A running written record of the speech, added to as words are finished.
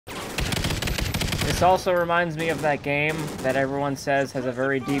This also reminds me of that game that everyone says has a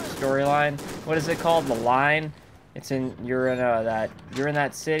very deep storyline. What is it called? The Line? It's in you're in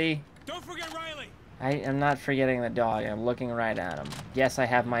that city. Don't forget Riley. I am not forgetting the dog. I'm looking right at him. Yes, I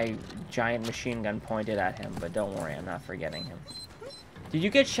have my giant machine gun pointed at him, but don't worry, I'm not forgetting him. Did you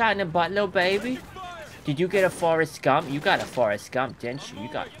get shot in the butt, little baby? Did you get a Forrest Gump? You got a Forrest Gump, didn't you?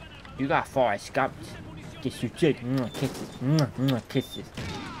 You got Forrest Gump. Yes, you did. Kisses. Kisses.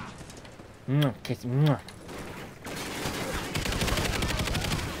 Kisses.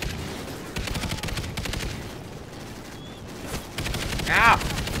 Ow!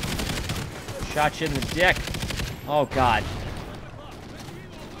 Shot you in the dick. Oh, God.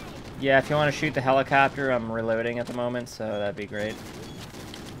 Yeah, if you want to shoot the helicopter, I'm reloading at the moment, so that'd be great.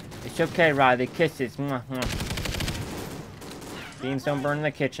 It's okay, Riley. Kisses. Beans don't burn in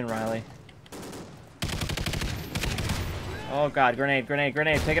the kitchen, Riley. Oh, God. Grenade, grenade,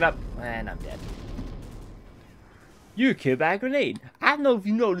 grenade. Pick it up. And I'm dead. You killed by a grenade. I don't know if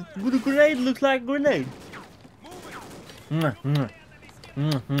you noticed, but a grenade looks like a grenade.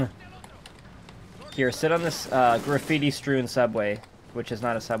 Here, sit on this graffiti-strewn subway, which is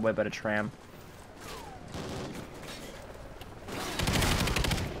not a subway, but a tram.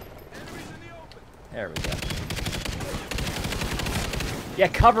 There we go. Yeah,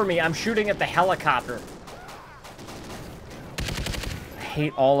 cover me. I'm shooting at the helicopter. I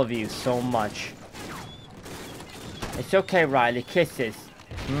hate all of you so much. It's okay, Riley. Kisses.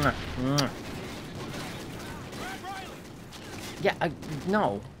 Yeah,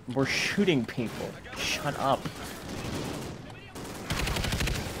 no. We're shooting people. Shut up.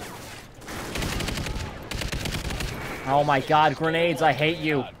 Oh my God, grenades. I hate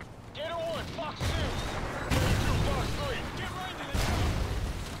you.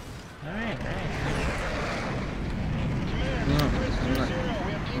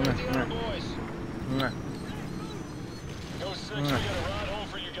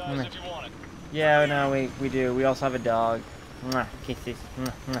 Yeah, no, we do. We also have a dog. Kisses.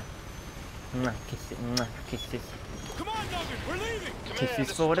 Kisses. Kisses. Come on, Nugget, we're leaving.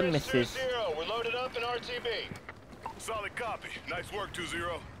 Kisses for the missus. We're loaded up in RTB. Solid copy. Nice work,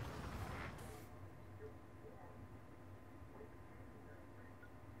 2-0.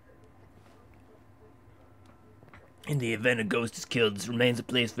 In the event a ghost is killed, this remains a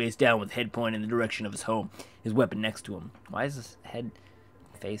place face down with head pointed in the direction of his home, his weapon next to him. Why is his head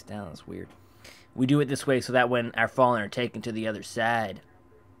face down? That's weird. We do it this way so that when our fallen are taken to the other side,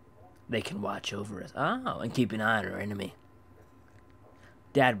 they can watch over us. Oh, and keep an eye on our enemy.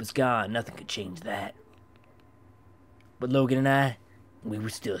 Dad was gone. Nothing could change that. But Logan and I, we were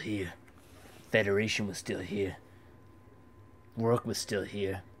still here. Federation was still here. Rourke was still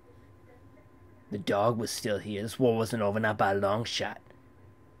here. The dog was still here. This war wasn't over, not by a long shot.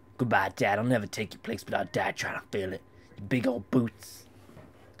 Goodbye, Dad. I'll never take your place, but I'll die trying to fill it. You big old boots.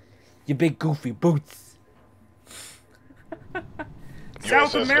 You big goofy boots.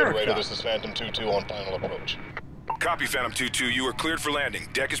 South America. This is Phantom 2-2 on final approach. Copy, Phantom 2-2. You are cleared for landing.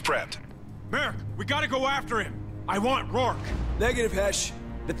 Deck is prepped. Merrick, we gotta go after him. I want Rourke. Negative, Hesh.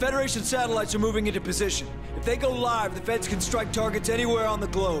 The Federation satellites are moving into position. If they go live, the Feds can strike targets anywhere on the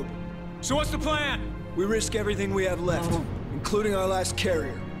globe. So what's the plan? We risk everything we have left, including our last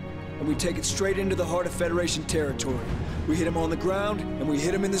carrier. And we take it straight into the heart of Federation territory. We hit him on the ground, and we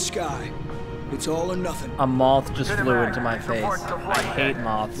hit him in the sky. It's all or nothing. A moth just flew into my face. I hate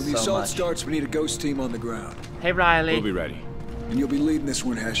moths When the so assault much. starts, we need a ghost team on the ground. Hey, Riley. We'll be ready. And you'll be leading this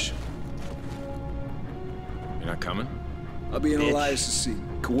one, Hesh. You're not coming? I'll be in Bitch. Elias' seat,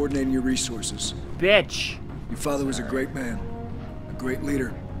 coordinating your resources. Bitch. Your father was a great man, a great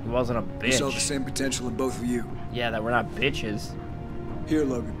leader. He wasn't a He saw the bitch. same potential in both of you. Yeah, that we're not bitches. Here,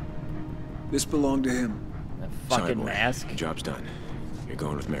 Logan. This belonged to him. That fucking mask. The job's done. You're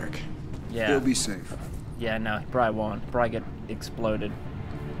going with Merrick. Yeah. He'll be safe. Yeah, no, he probably won't. He'll probably get exploded.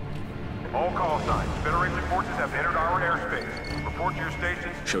 All call signs. Federation forces have entered our airspace. Report to your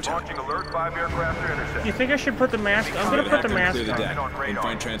stations. Showtime. Launching alert 5 aircraft to intercept. You think I should put the mask? I'm gonna put the mask Clear the on. deck On and radar.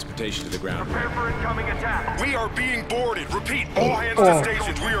 find transportation to the ground. Prepare for incoming attack. We are being boarded. Repeat, all hands to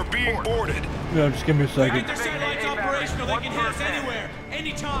stations. We are being boarded. No, just give me a Get second. their satellites operational. They can hit us anywhere,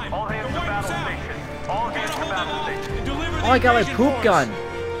 anytime. All hands to They'll wipe us battle out. station. All Gotta hands to hold them battle off station. and deliver the Oh, I got my invasion poop force. gun.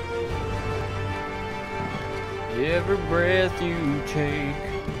 Every breath you take,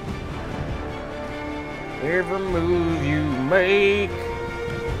 every move you make,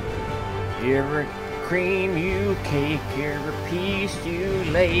 every cream you cake, every piece you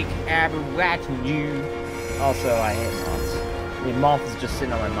lake, I've been watching you. Also, I hate moths. The moth is just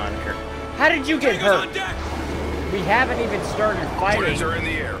sitting on my monitor. How did you get Tango's hurt? on deck. We haven't even started fighting Hornets are in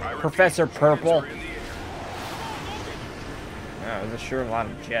the air. I repeat, Professor Purple. Hornets are in the air. Oh, there's sure a lot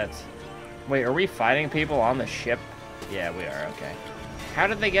of jets. Wait, are we fighting people on the ship? Yeah, we are, okay. How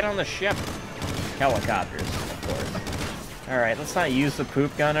did they get on the ship? Helicopters, of course. Alright, let's not use the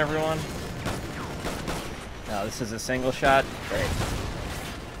poop gun, everyone. No, this is a single shot. Great.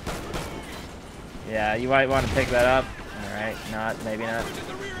 Yeah, you might want to pick that up. Alright, not, maybe not.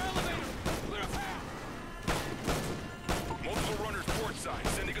 Multiple runners port side,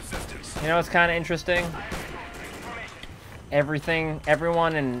 sending assistance. You know what's kind of interesting?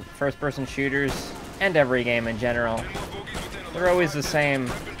 Everyone in first-person shooters, and every game in general, they're always the same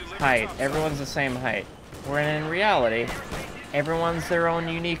height. Everyone's the same height. Where in reality, everyone's their own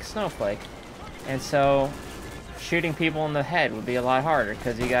unique snowflake. And so, shooting people in the head would be a lot harder,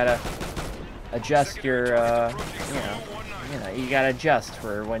 because you gotta adjust your, you gotta adjust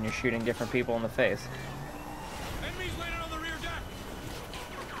for when you're shooting different people in the face.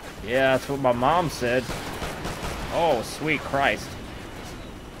 Yeah, that's what my mom said. Oh, sweet Christ.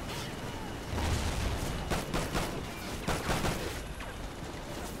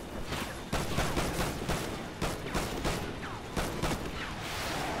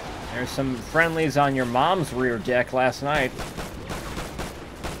 There's some friendlies on your mom's rear deck last night.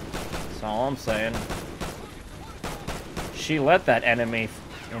 That's all I'm saying. She let that enemy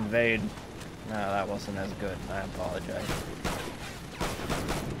invade. No, that wasn't as good. I apologize.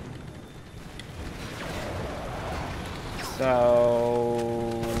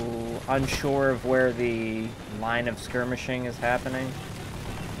 So, unsure of where the line of skirmishing is happening.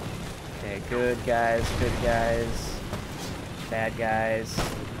 Okay, good guys, bad guys, bad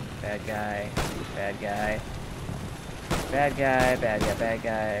guy, bad guy, bad guy, bad guy, bad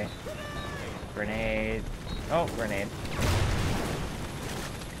guy, grenade, oh, grenade.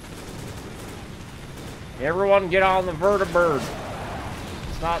 Everyone get on the vertibird.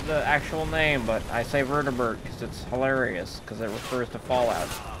 Not the actual name, but I say vertibird because it's hilarious, because it refers to Fallout.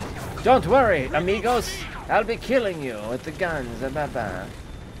 Don't worry, amigos, I'll be killing you with the guns. Wait,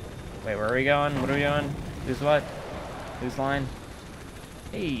 where are we going? What are we doing? Who's what? Whose line?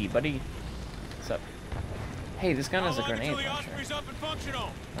 Hey, buddy. What's up? Hey, this gun has a grenade launcher.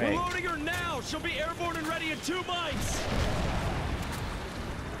 We're loading her now. She'll be airborne and ready in 2 mics.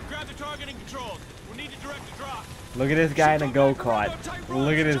 Grab the targeting controls. We need to direct the drop. Look at this guy in a go-kart.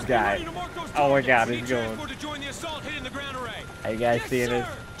 Look at this guy. Oh my god, he's going. Are you guys seeing this?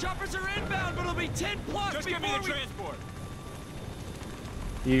 Choppers are inbound, but it'll be 10 plus. Just give me the transport.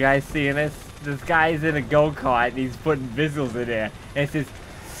 You guys seeing this? This guy's in a go-kart and he's putting visuals in there. And it says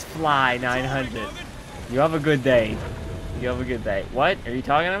Fly 900. You have a good day. You have a good day. What? Are you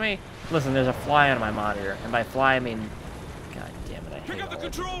talking to me? Listen, there's a fly on my monitor. And by fly, I mean... God damn it, I hate Pick up the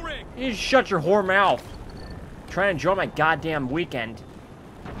control ring. You just shut your whore mouth. Trying to enjoy my goddamn weekend.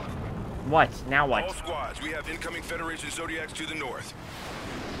 What? Now what? All squads, we have incoming Federation Zodiacs to the north.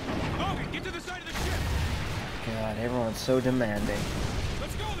 Okay, get to the side of the ship. God, everyone's so demanding.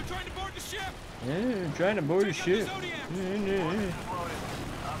 Let's go. They're trying to board the ship. Yeah, trying to board the ship.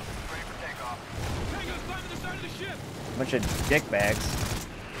 Bunch of dickbags.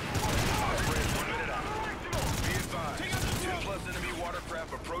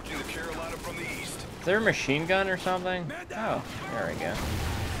 Approaching the Carolina from the east. Is there a machine gun or something? Oh, there we go.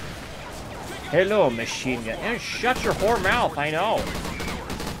 Hello, machine gun. Yeah, shut your whore mouth, I know.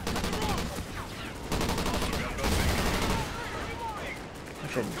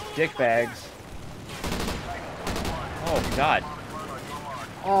 Bunch of dickbags. Oh, God.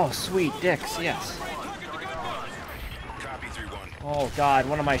 Oh, sweet dicks, yes. Oh, God,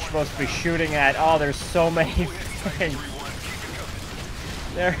 what am I supposed to be shooting at? Oh, there's so many things.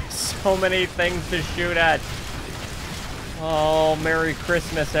 There's so many things to shoot at. Oh, Merry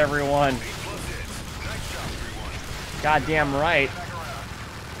Christmas, everyone. Goddamn right.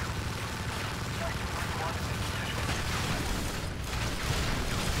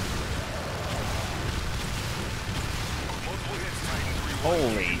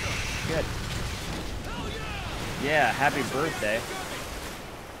 Holy shit. Yeah, happy birthday.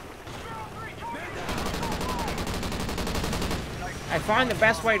 I find the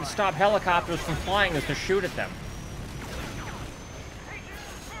best way to stop helicopters from flying is to shoot at them.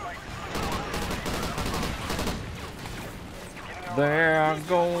 There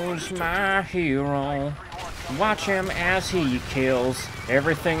goes my hero. Watch him as he kills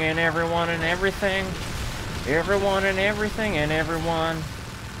everything and everyone and everything. Everyone and everything and everyone.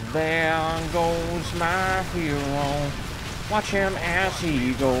 There goes my hero. Watch him as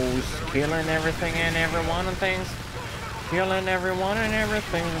he goes, killing everything and everyone and things. Killing everyone and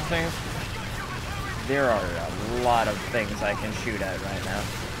everything and things. There are a lot of things I can shoot at right now.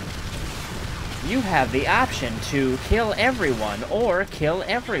 You have the option to kill everyone or kill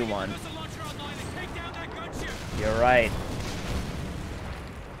everyone. You're right.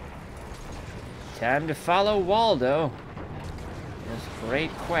 Time to follow Waldo. This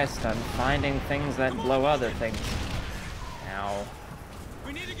great quest on finding things that blow other things. Ow.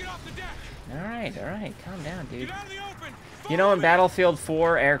 We need to get off the deck. Alright, calm down, dude. Get out of the open. You know, in Battlefield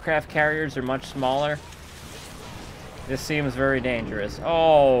 4, aircraft carriers are much smaller. This seems very dangerous.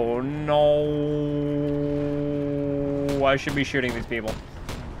 Oh, no. I should be shooting these people.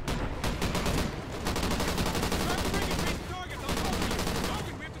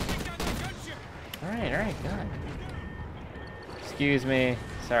 Alright, God. Excuse me.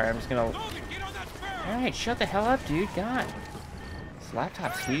 Sorry, I'm just gonna... Alright, shut the hell up, dude. God. This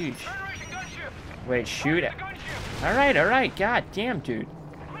laptop's huge. Wait, shoot it. Alright. God damn, dude.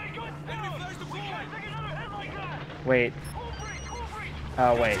 Wait.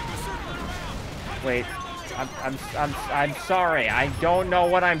 Oh, wait. Wait. I'm sorry. I don't know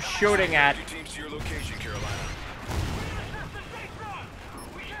what I'm shooting at.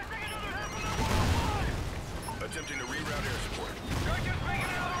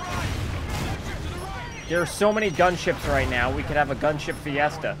 There are so many gunships right now. We could have a gunship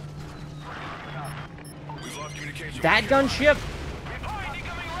fiesta. That gunship?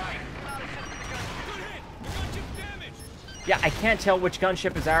 Yeah, I can't tell which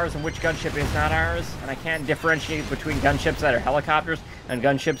gunship is ours and which gunship is not ours, and I can't differentiate between gunships that are helicopters and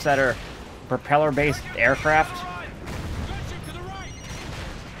gunships that are propeller-based aircraft.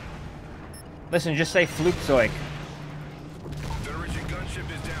 Listen, just say Flugzeug.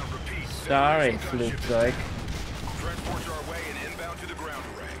 Sorry, Flugzeug.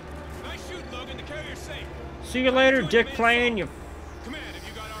 See you later, Dick Plane, you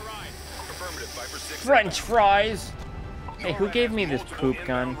French fries. Hey, who gave me this poop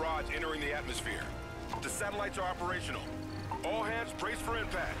gun? The satellites are operational. All hands brace for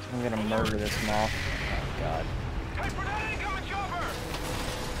impact. I'm gonna murder this moth. Oh, God.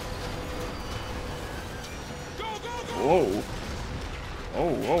 Whoa.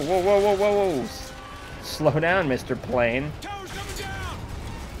 Whoa. Slow down, Mr. Plane.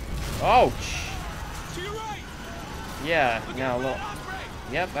 Oh, yeah, no, look.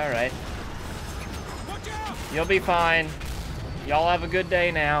 Yep, alright. You'll be fine. Y'all have a good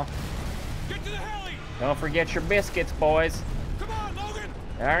day now. Don't forget your biscuits, boys.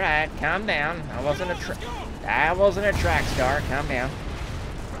 Alright, calm down. I wasn't a track star. Calm down.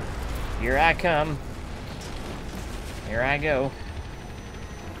 Here I come. Here I go.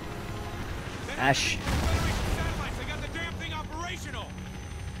 Ash. I got the damn thing operational.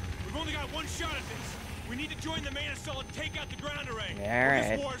 We've only got one shot at this. We need to join the main assault and take out the ground array. Alright.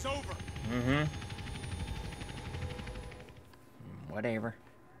 This war is over. Mm-hmm. Whatever.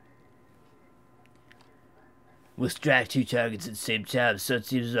 We'll strike two targets at the same time, so it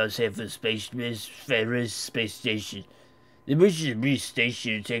seems unsafe for the space station. The mission to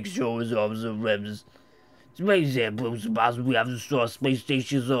station takes over office of rebels. To make examples, possible we have to store space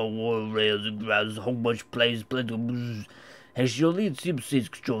stations on war rails and grounds, a whole bunch of planes, plenty of booze. As your lead space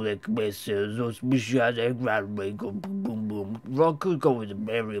control that command centers, those missions and ground array go boom boom boom. Wrong could go with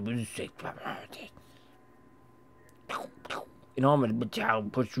the area, but it's safe. In armored battalion,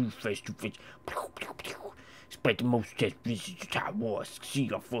 push through face to face. Spent the most test visits to Star Wars. See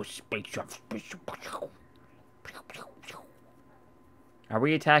your first space officer. Are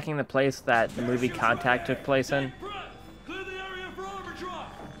we attacking the place that the movie Contact took place in? Clear the area for armor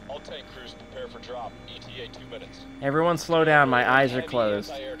drop. All tank crews prepare for drop. ETA 2 minutes. Everyone slow down, my eyes are closed.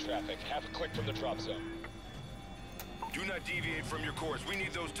 Anti-air traffic. Half a click from the drop zone. Do not deviate from your course. We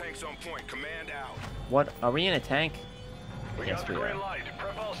need those tanks on point. Command out. What? Are we in a tank? We Yes, got the we green are. light.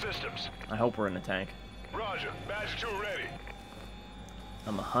 Prep all systems. I hope we're in a tank. Roger. Badge 2 ready.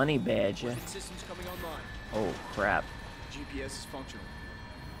 I'm a honey badger. Systems coming online. Oh, crap. GPS is functional.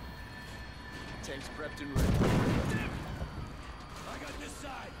 Tanks prepped and ready. I got this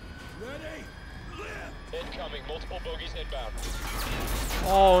side. Ready? Lift. Incoming. Multiple bogies inbound.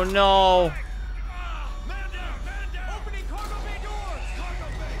 Oh, no. Man down. Opening cargo bay doors. Cargo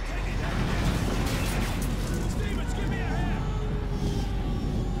bay. Take it down. Stevens, give me a hand.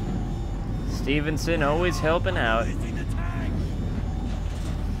 Stevenson always helping out. Lifting the tank.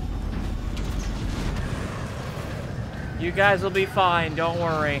 You guys will be fine, don't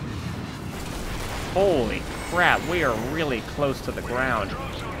worry. Holy crap, we are really close to the ground.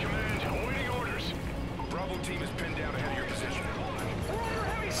 Drop zone command. Awaiting orders. Bravo team is pinned down ahead of your position.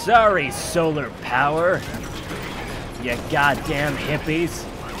 Sorry, solar power. You goddamn hippies.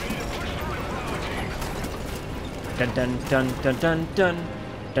 Dun dun dun dun dun dun.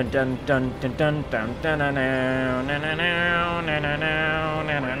 Dun dun dun dun dun dun dun dun now na na now na na now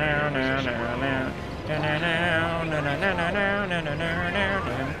na na now na na now na na now na na na now na na now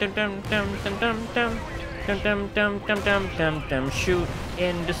dum dum dum dum dum dum dum dum dum dum dum dum. Shoot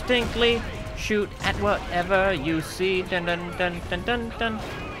indistinctly, shoot at whatever you see. Dun dun dun dun dun dun.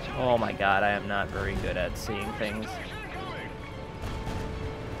 Oh my god, I am not very good at seeing things.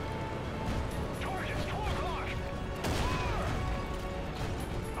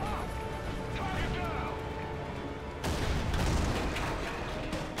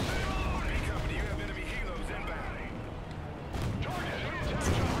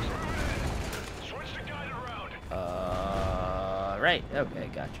 Right, okay,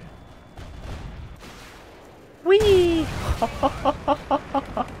 gotcha. Whee!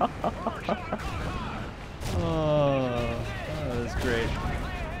 Oh, that was great.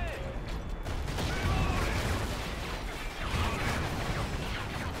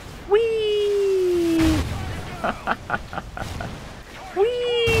 Whee!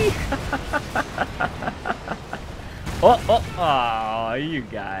 Whee! Oh, you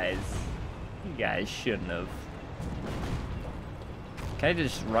guys shouldn't have. Can I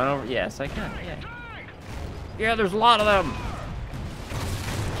just run over? Yes, I can, yeah. Yeah, there's a lot of them!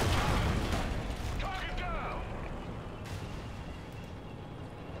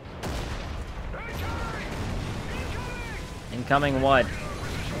 Incoming what?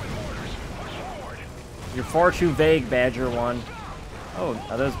 You're far too vague, Badger 1. Oh,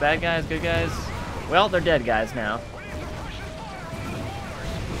 are those bad guys, good guys? Well, they're dead guys now.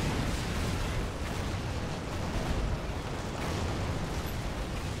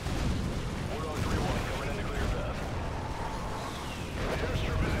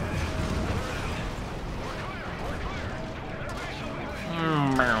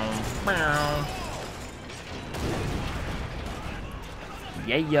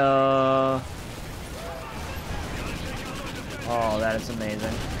 Yeah. Oh, that is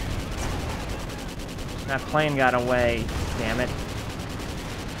amazing. That plane got away, damn it.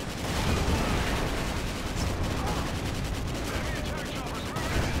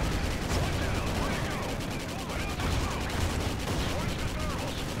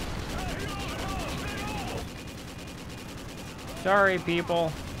 Sorry,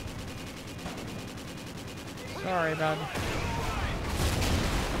 people. Sorry about it.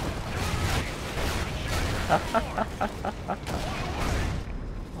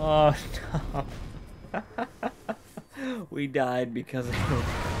 Oh no. We died because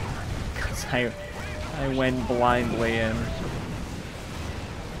I went blindly in.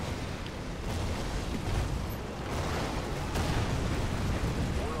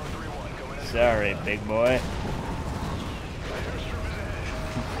 Sorry, big boy.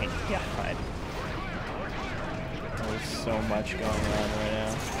 Oh my god. There's so much going on right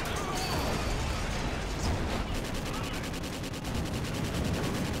now.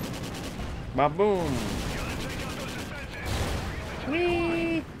 Ba-boom!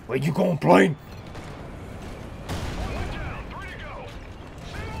 Whee! Where you going, plane?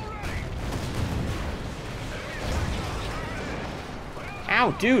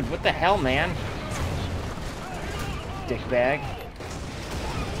 Ow, dude, what the hell, man? Dickbag.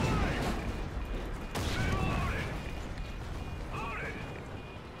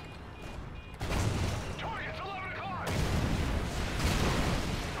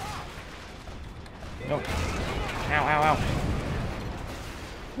 Nope. Ow, ow, ow.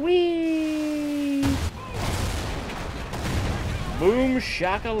 Whee! Boom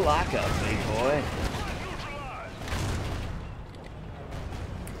shakalaka, big boy.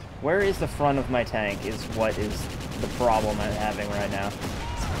 Where is the front of my tank is what is the problem I'm having right now.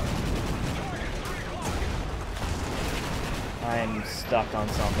 I'm stuck on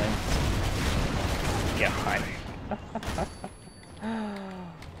something. Yeah, fine.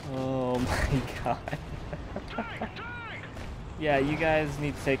 Oh my god. Yeah, you guys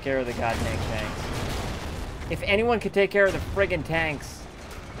need to take care of the goddamn tanks. If anyone could take care of the friggin' tanks.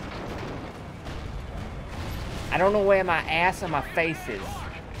 I don't know where my ass and my face is.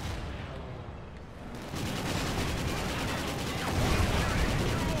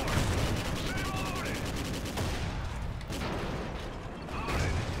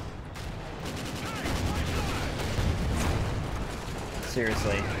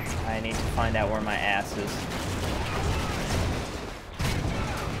 Seriously, I need to find out where my ass is.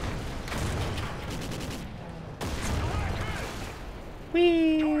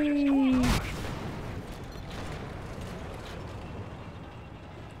 Whee!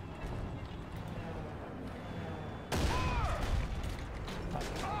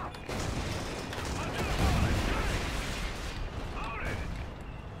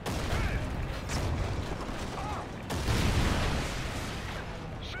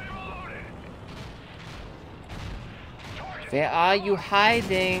 Where are you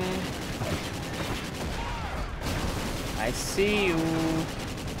hiding? I see you.